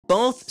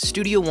Both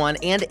Studio One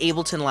and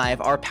Ableton Live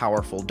are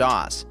powerful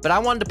DAWs, but I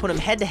wanted to put them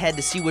head to head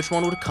to see which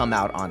one would come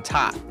out on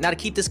top. Now, to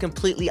keep this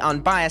completely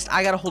unbiased,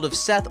 I got a hold of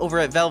Seth over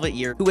at Velvet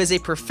Ear, who is a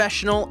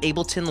professional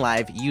Ableton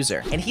Live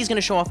user, and he's going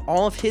to show off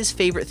all of his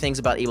favorite things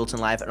about Ableton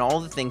Live and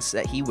all the things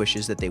that he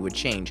wishes that they would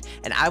change,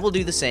 and I will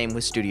do the same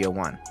with Studio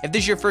One. If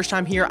this is your first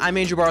time here, I'm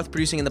Andrew Barr with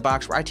Producing in the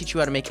Box, where I teach you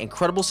how to make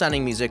incredible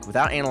sounding music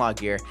without analog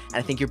gear, and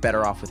I think you're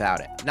better off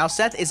without it. Now,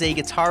 Seth is a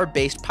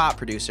guitar-based pop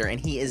producer, and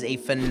he is a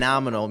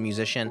phenomenal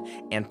musician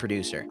and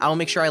producer. I will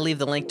make sure I leave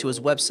the link to his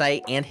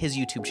website and his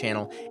YouTube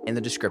channel in the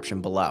description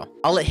below.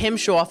 I'll let him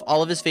show off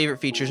all of his favorite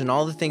features and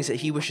all the things that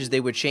he wishes they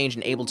would change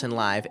in Ableton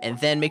Live, and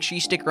then make sure you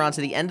stick around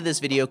to the end of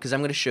this video because I'm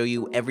going to show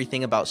you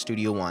everything about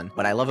Studio One,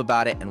 what I love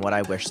about it, and what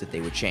I wish that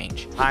they would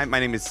change. Hi, my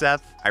name is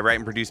Seth. I write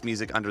and produce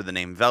music under the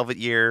name Velvet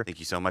Ear. Thank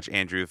you so much,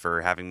 Andrew, for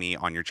having me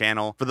on your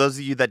channel. For those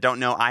of you that don't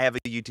know, I have a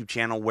YouTube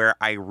channel where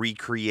I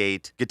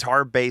recreate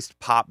guitar-based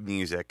pop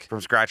music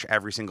from scratch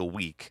every single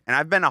week. And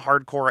I've been a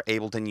hardcore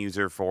Ableton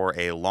user for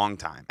a long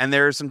time. And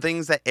there are some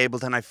things that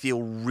Ableton I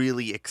feel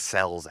really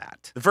excels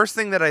at. The first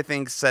thing that I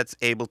think sets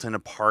Ableton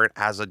apart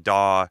as a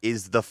DAW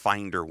is the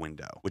Finder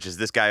window, which is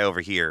this guy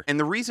over here. And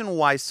the reason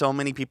why so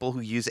many people who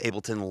use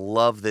Ableton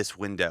love this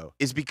window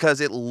is because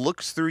it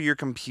looks through your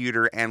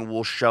computer and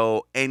will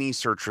show any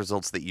search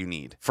results that you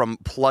need. From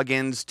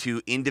plugins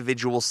to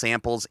individual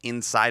samples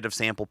inside of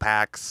sample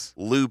packs,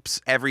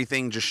 loops,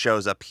 everything just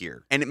shows up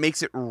here. And it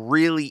makes it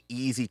really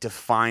easy to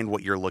find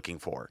what you're looking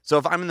for. So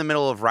if I'm in the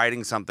middle of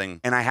writing something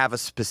and I have a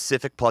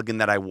specific plugin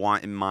that I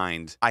want in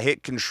mind, I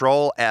hit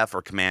Control F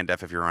or Command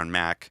F if you're on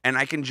Mac, and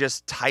I can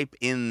just type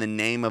in the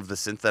name of the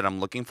synth that I'm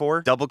looking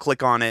for, double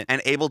click on it,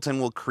 and Ableton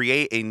will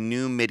create a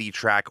new MIDI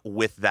track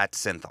with that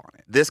synth on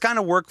it. This kind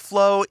of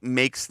workflow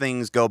makes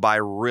things go by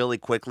really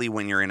quickly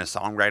when you're in a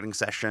songwriting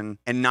session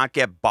and not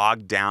get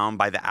bogged down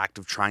by the act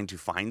of trying to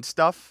find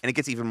stuff. And it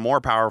gets even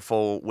more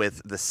powerful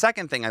with the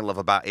second thing I love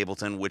about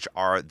Ableton, which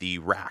are the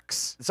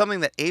racks. Something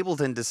that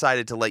Ableton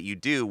decided to let you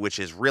do, which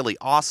is really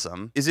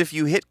awesome, is if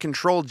you hit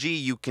Control G,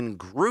 you can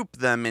group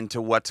them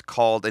into what's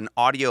called an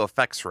audio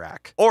effects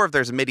rack. Or if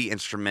there's a MIDI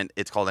instrument,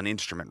 it's called an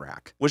instrument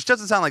rack, which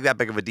doesn't sound like that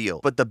big of a deal.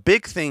 But the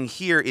big thing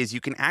here is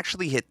you can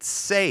actually hit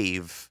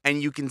save,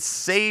 and you can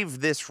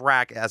save this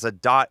rack as a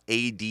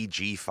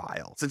 .adg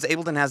file. Since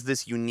Ableton has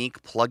this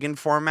unique plugin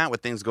format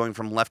with things going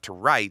from left to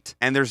right,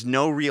 and there's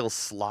no real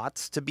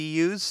slots to be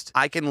used,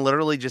 I can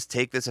literally just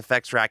take this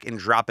effects rack and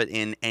drop it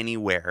in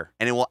anywhere,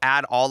 and it will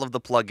add all of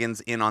the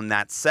plugins in on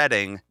that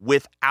setting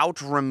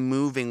without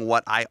removing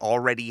what I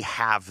already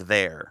have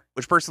there.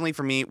 Which personally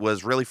for me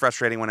was really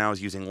frustrating when I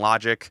was using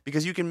Logic,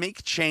 because you can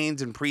make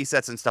chains and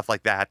presets and stuff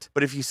like that,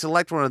 but if you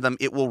select one of them,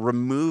 it will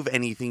remove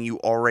anything you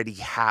already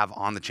have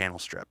on the channel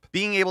strip.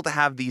 Being able to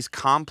have these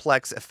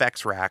complex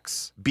effects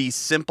racks be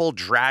simple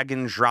drag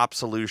and drop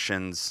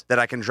solutions that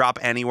I can drop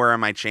anywhere on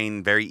my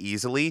chain very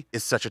easily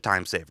is such a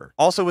time saver.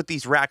 Also with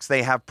these racks,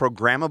 they have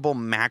programmable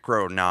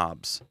macro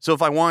knobs. So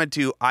if I wanted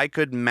to, I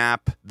could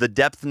map the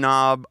depth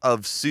knob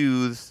of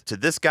Soothe to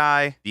this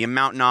guy, the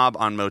amount knob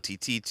on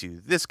MoTT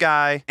to this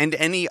guy, and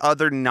any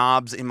other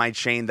knobs in my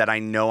chain that I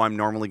know I'm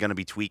normally going to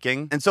be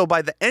tweaking. And so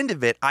by the end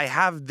of it, I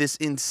have this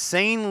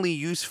insanely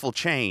useful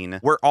chain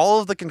where all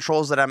of the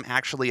controls that I'm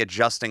actually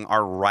adjusting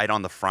are right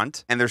on the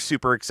front, and they're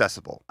super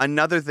accessible.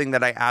 Another thing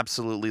that I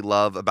absolutely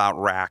love about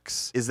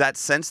racks is that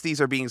since these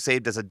are being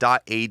saved as a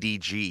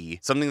 .adg,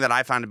 something that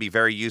I found to be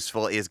very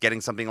useful is getting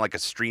something like a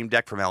Stream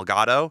Deck from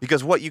Elgato,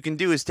 because what you can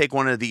do is take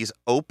one of these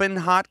open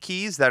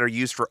hotkeys that are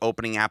used for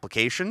opening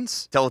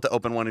applications, tell it to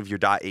open one of your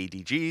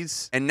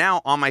 .adgs, and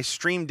now on my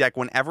Stream Deck,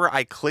 whenever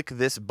I click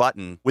this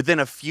button, within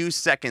a few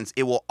seconds,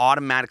 it will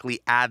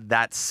automatically add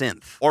that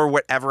synth or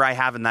whatever I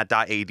have in that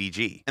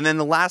 .adg. And then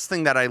the last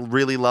thing that I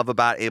really love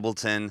about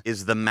Ableton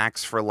is the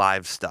Max for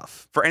Live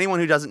stuff. For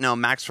anyone who doesn't know,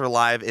 Max for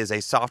Live is a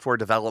software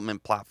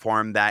development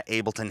platform that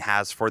Ableton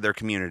has for their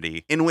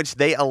community, in which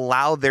they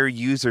allow their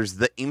users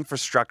the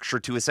infrastructure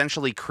to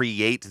essentially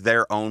create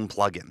their own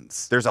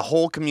plugins. There's a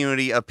whole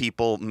community of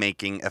people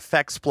making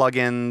effects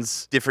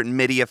plugins, different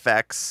MIDI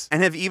effects,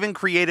 and have even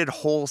created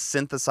whole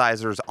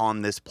synthesizers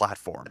on this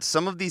platform.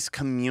 Some of these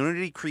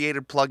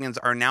community-created plugins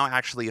are now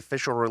actually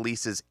official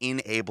releases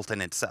in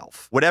Ableton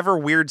itself. Whatever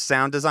weird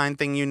sound design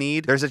thing you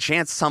need, there's a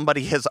chance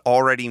somebody has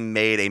already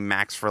made a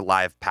Max for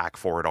Live pack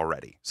for it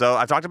already. So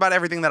I've talked about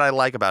everything that I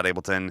like about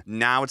Ableton.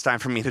 Now it's time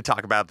for me to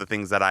talk about the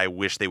things that I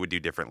wish they would do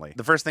differently.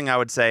 The first thing I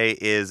would say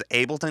is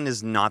Ableton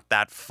is not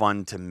that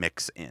fun to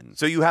mix in.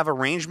 So you have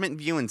arrangement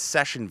view and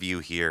session view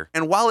here,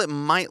 and while it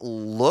might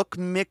look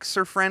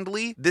mixer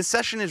friendly, this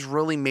session is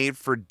really made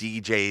for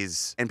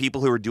DJs and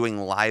people who are doing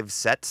live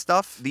set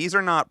stuff. These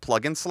are not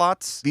plugin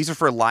slots. These are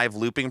for live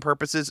looping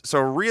purposes. So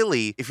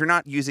really, if you're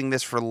not using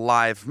this for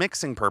live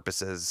mixing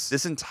purposes,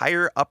 this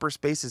entire upper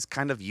space is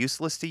kind of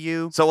useless to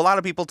you. So a lot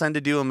of people tend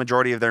to do a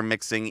majority of their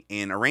mixing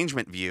in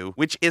arrangement view,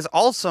 which is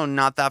also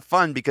not that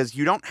fun because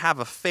you don't have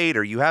a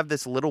fader. You have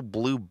this little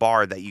blue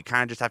bar that you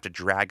kind of just have to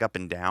drag up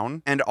and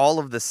down, and all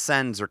of the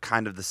sends are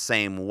kind of the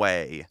same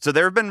way. So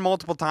there have been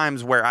multiple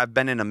times where I've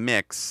been in a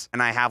mix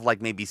and I have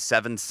like maybe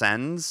 7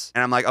 sends sends.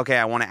 And I'm like, okay,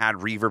 I want to add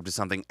reverb to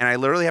something. And I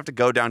literally have to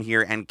go down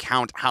here and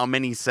count how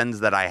many sends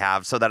that I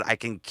have so that I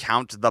can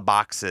count the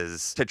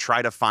boxes to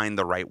try to find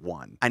the right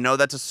one. I know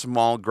that's a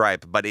small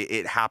gripe, but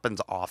it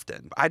happens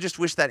often. I just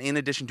wish that in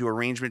addition to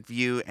arrangement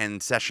view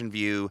and session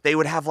view, they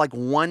would have like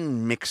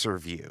one mixer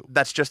view.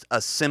 That's just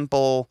a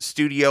simple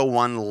Studio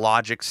One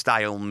Logic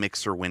style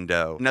mixer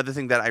window. Another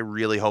thing that I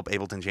really hope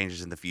Ableton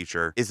changes in the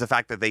future is the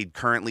fact that they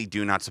currently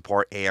do not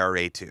support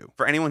ARA2.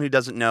 For anyone who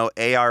doesn't know,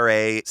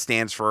 ARA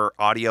stands for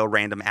Audio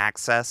Random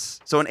Access.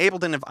 So in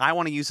Ableton, if I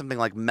want to use something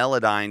like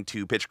Melodyne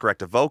to pitch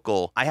correct a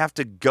vocal, I have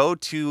to go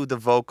to the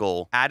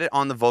vocal, add it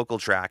on the vocal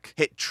track,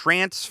 hit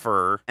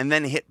transfer, and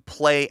then hit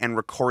play and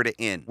record it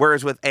in.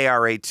 Whereas with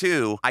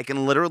ARA2, I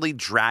can literally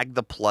drag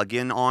the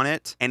plugin on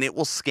it and it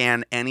will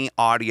scan any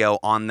audio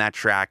on that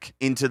track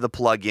into the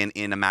plugin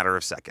in a matter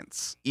of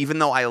seconds. Even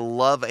though I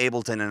love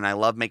Ableton and I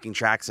love making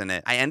tracks in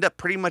it, I end up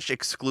pretty much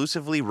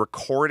exclusively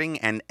recording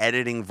and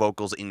editing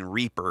vocals in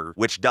Reaper,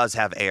 which does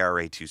have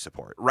ARA2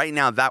 support. Right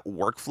now, that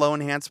workflow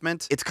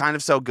enhancement, it's kind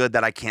of so good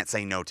that I can't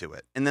say no to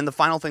it. And then the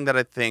final thing that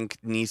I think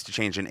needs to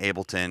change in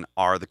Ableton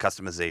are the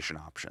customization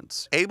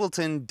options.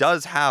 Ableton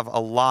does have a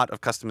lot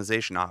of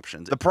customization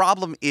options. The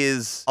problem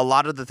is a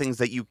lot of the things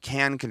that you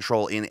can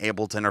control in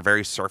Ableton are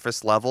very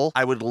surface level.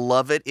 I would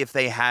love it if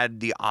they had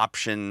the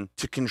option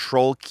to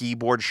control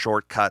keyboard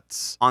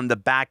shortcuts on the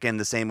back end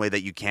the same way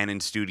that you can in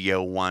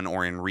Studio One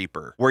or in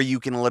Reaper, where you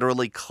can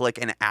literally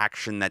click an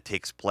action that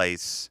takes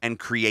place and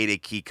create a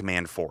key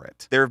command for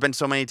it. There have been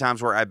so many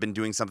times where I've been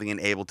doing something in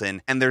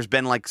Ableton and there's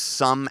been like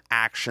some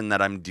action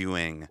that I'm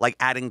doing, like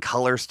adding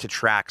colors to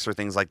tracks or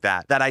things like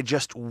that, that I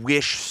just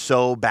wish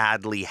so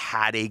badly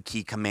had a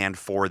key command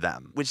for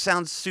them, which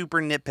sounds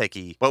super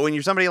nitpicky. But when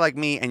you're somebody like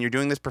me and you're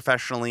doing this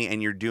professionally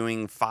and you're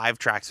doing 5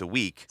 tracks a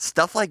week,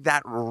 stuff like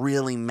that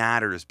really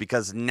matters,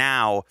 because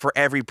now for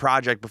every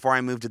project before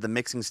I move to the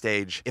mixing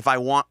stage, if I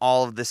want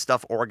all of this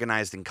stuff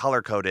organized and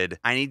color coded,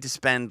 I need to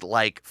spend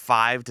like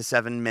 5 to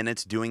 7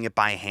 minutes doing it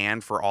by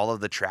hand for all of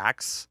the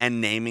tracks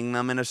and naming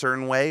them in a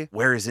certain way.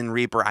 Whereas in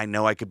Reaper, I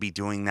know I could be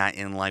doing that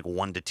in like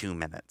 1 to 2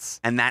 minutes.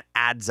 And that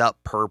adds up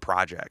per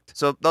project.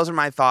 So those are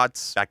my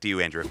thoughts. Back to you,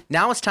 Andrew.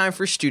 Now it's time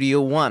for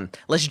Studio One.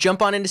 Let's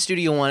jump on into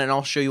Studio One and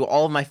I'll show you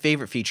all of my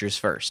favorite features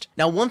first.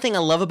 Now, one thing I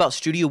love about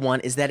Studio One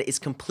is that it's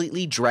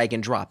completely drag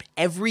and drop.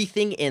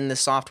 Everything in the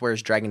software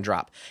is drag and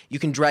drop. You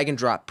can drag and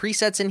drop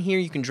presets in here,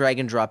 you can drag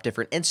and drop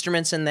different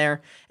instruments in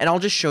there, and I'll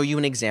just show you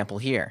an example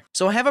here.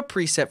 So I have a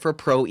preset for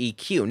Pro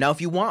EQ. Now,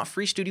 if you want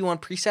free Studio One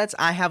presets,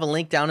 I have a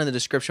link down in the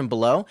description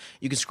below.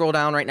 You can scroll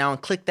down right now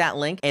and click that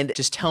link and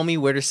just tell me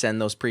where to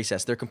send those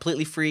presets. They're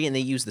completely free and they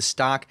use the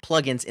stock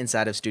plugins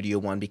inside of Studio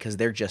One because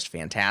they're just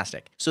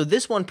fantastic. So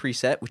this one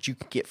preset, which you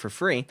can get for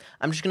free,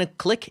 I'm just gonna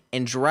click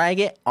and drag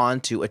it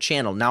onto a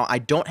channel. Now, I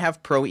don't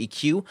have Pro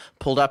EQ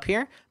pulled up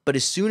here, but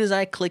as soon as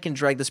I click and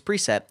drag this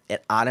preset,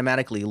 it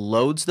automatically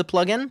loads the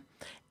plugin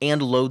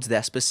and loads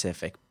that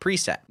specific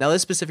preset. Now,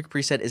 this specific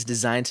preset is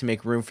designed to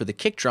make room for the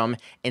kick drum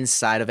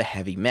inside of a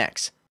heavy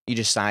mix. You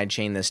just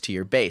sidechain this to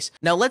your bass.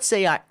 Now, let's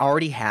say I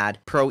already had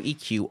Pro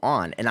EQ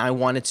on and I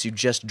wanted to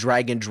just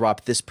drag and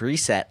drop this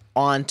preset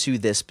onto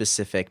this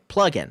specific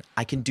plugin.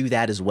 I can do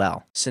that as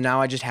well. So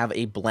now I just have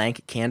a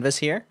blank canvas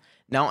here.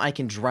 Now I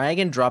can drag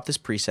and drop this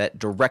preset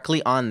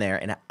directly on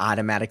there and it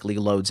automatically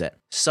loads it.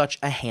 Such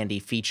a handy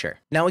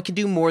feature. Now it can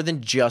do more than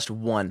just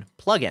one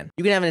plugin.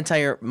 You can have an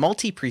entire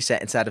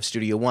multi-preset inside of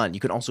Studio One. You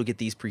can also get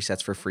these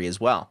presets for free as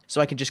well. So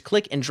I can just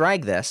click and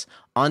drag this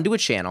onto a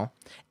channel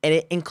and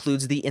it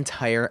includes the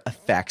entire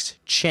effects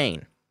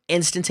chain.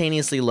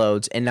 Instantaneously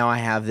loads, and now I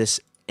have this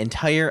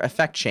entire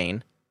effect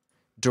chain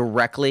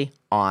directly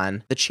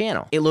on the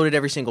channel. It loaded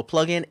every single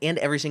plugin and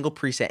every single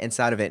preset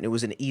inside of it, and it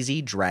was an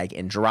easy drag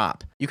and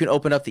drop. You can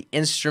open up the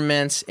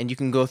instruments and you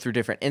can go through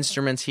different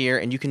instruments here,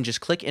 and you can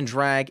just click and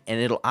drag and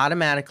it'll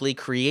automatically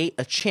create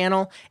a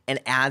channel and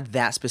add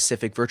that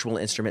specific virtual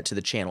instrument to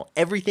the channel.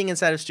 Everything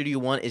inside of Studio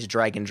One is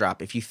drag and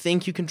drop. If you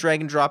think you can drag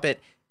and drop it,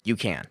 you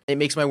can. It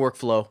makes my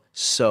workflow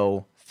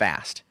so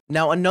fast.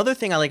 Now, another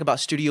thing I like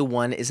about Studio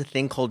One is a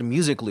thing called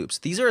music loops.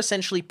 These are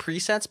essentially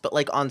presets, but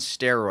like on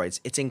steroids.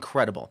 It's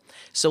incredible.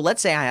 So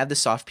let's say I have the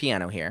soft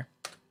piano here,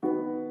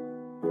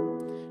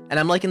 and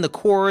I'm liking the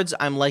chords,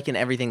 I'm liking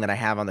everything that I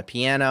have on the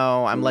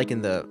piano, I'm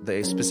liking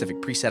the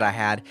specific preset I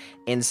had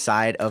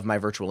inside of my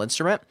virtual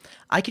instrument.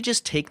 I could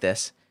just take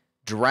this,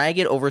 drag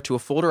it over to a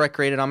folder I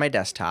created on my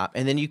desktop,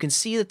 and then you can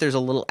see that there's a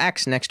little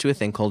X next to a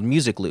thing called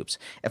music loops.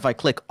 If I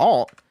click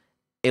Alt,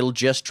 it'll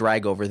just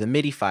drag over the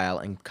MIDI file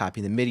and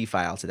copy the MIDI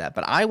file to that.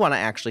 But I want to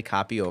actually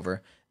copy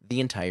over the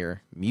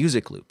entire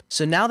music loop.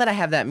 So now that I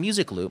have that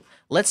music loop,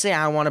 let's say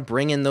I want to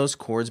bring in those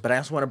chords, but I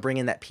also want to bring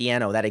in that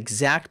piano, that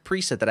exact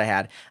preset that I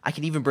had. I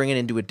can even bring it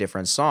into a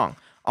different song.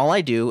 All I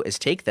do is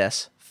take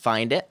this,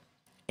 find it,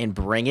 and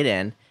bring it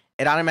in.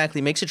 It automatically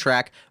makes a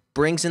track,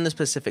 brings in the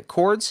specific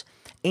chords,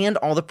 and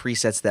all the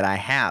presets that I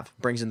have.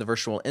 Brings in the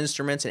virtual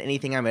instruments and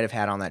anything I might have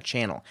had on that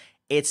channel.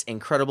 It's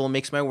incredible,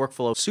 makes my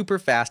workflow super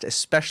fast,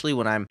 especially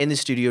when I'm in the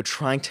studio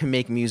trying to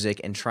make music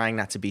and trying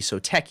not to be so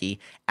techy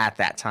at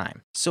that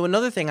time. So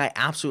another thing I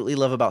absolutely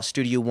love about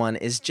Studio One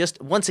is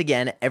just, once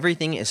again,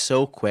 everything is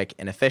so quick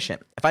and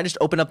efficient. If I just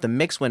open up the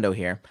mix window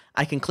here,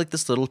 I can click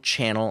this little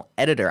channel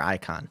editor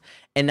icon,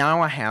 and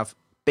now I have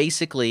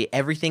basically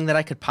everything that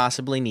I could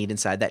possibly need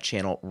inside that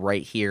channel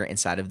right here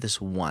inside of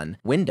this one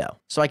window.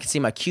 So I can see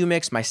my Q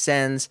mix, my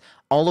sends,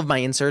 all of my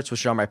inserts,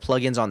 which are my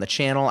plugins on the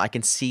channel. I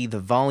can see the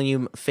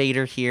volume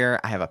fader here.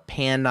 I have a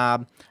pan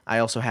knob. I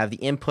also have the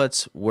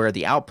inputs where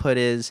the output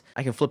is.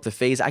 I can flip the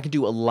phase. I can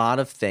do a lot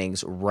of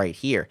things right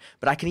here,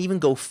 but I can even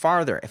go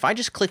farther. If I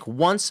just click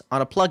once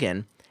on a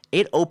plugin,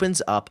 it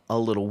opens up a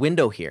little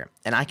window here,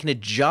 and I can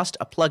adjust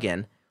a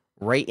plugin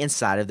right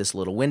inside of this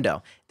little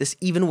window. This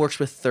even works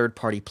with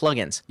third-party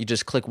plugins. You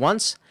just click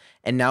once,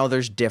 and now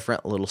there's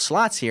different little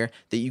slots here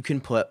that you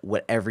can put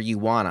whatever you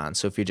want on.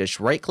 So if you just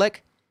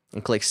right-click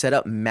and click Set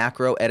Up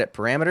Macro Edit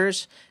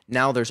Parameters,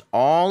 now there's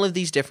all of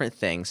these different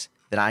things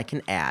that I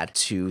can add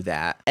to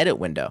that edit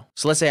window.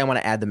 So let's say I want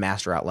to add the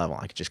master out level.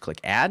 I can just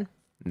click Add,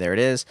 and there it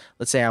is.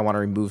 Let's say I want to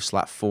remove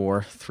slot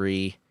 4,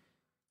 3,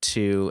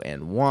 2,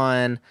 and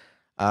 1.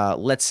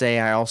 Let's say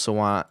I also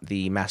want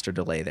the master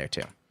delay there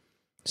too.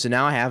 So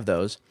now I have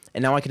those,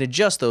 and now I can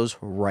adjust those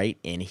right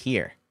in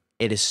here.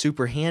 It is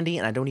super handy,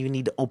 and I don't even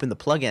need to open the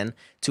plugin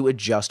to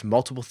adjust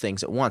multiple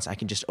things at once. I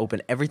can just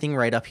open everything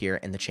right up here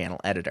in the channel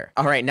editor.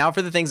 All right, now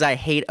for the things I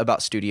hate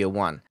about Studio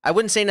One. I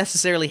wouldn't say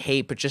necessarily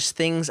hate, but just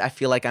things I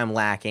feel like I'm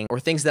lacking or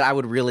things that I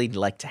would really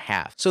like to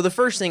have. So the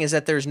first thing is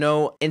that there's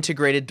no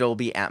integrated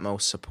Dolby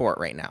Atmos support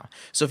right now.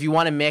 So if you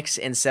want to mix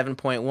in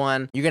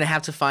 7.1, you're going to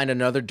have to find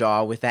another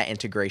DAW with that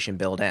integration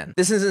built in.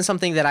 This isn't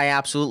something that I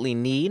absolutely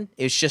need.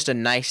 It's just a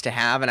nice to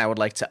have, and I would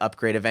like to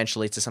upgrade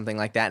eventually to something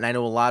like that. And I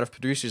know a lot of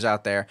producers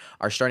out there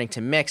are starting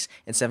to mix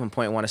in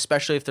 7.1,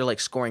 especially if they're like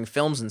scoring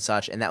films and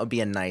such, and that would be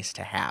a nice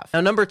to have.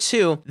 Now, number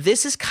two,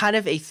 this is kind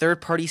of a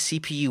third-party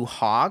CPU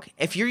hog.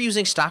 If you're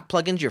using stock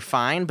plugins, you're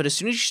fine, but as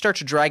soon as you start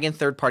to drag in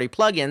third-party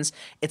plugins,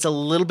 it's a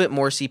little bit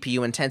more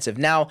CPU intensive.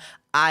 Now,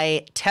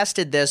 I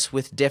tested this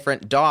with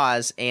different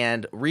DAWs,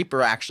 and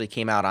Reaper actually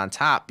came out on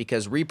top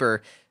because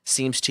Reaper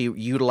seems to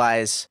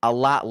utilize a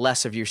lot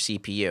less of your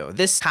CPU.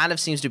 This kind of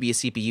seems to be a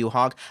CPU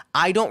hog.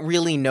 I don't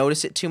really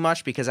notice it too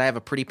much because I have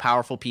a pretty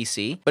powerful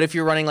PC, but if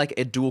you're running like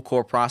a dual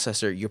core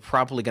processor, you're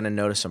probably going to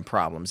notice some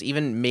problems,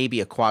 even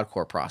maybe a quad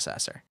core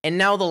processor. And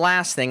now the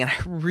last thing, and I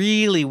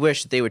really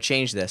wish that they would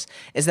change this,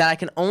 is that I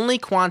can only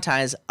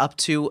quantize up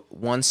to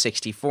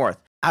 1/64th.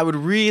 I would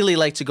really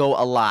like to go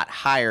a lot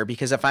higher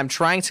because if I'm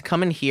trying to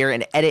come in here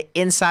and edit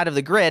inside of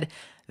the grid,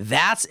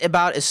 that's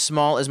about as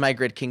small as my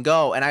grid can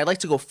go. And I like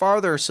to go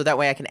farther so that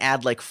way I can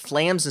add like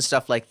flams and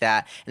stuff like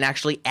that and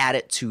actually add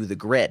it to the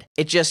grid.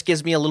 It just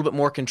gives me a little bit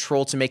more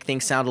control to make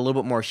things sound a little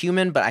bit more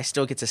human, but I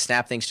still get to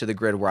snap things to the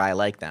grid where I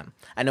like them.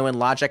 I know in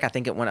Logic, I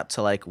think it went up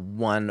to like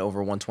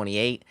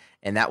 1/128,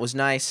 and that was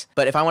nice.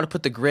 But if I want to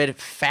put the grid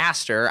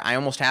faster, I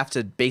almost have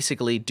to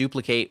basically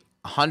duplicate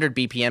 100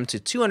 BPM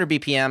to 200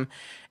 BPM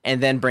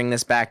and then bring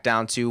this back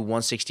down to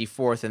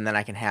 1/64th, and then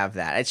I can have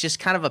that. It's just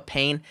kind of a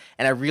pain,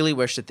 and I really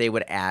wish that they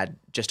would add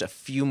just a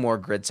few more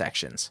grid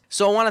sections.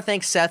 So I want to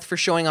thank Seth for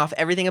showing off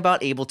everything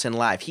about Ableton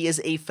Live. He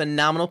is a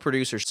phenomenal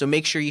producer, so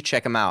make sure you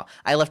check him out.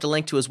 I left a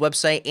link to his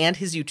website and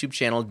his YouTube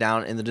channel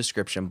down in the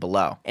description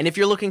below. And if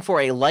you're looking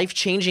for a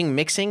life-changing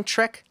mixing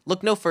trick,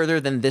 look no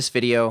further than this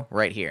video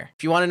right here.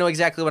 If you want to know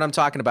exactly what I'm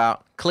talking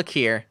about, click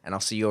here, and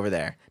I'll see you over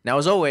there. Now,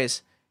 as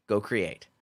always, go create.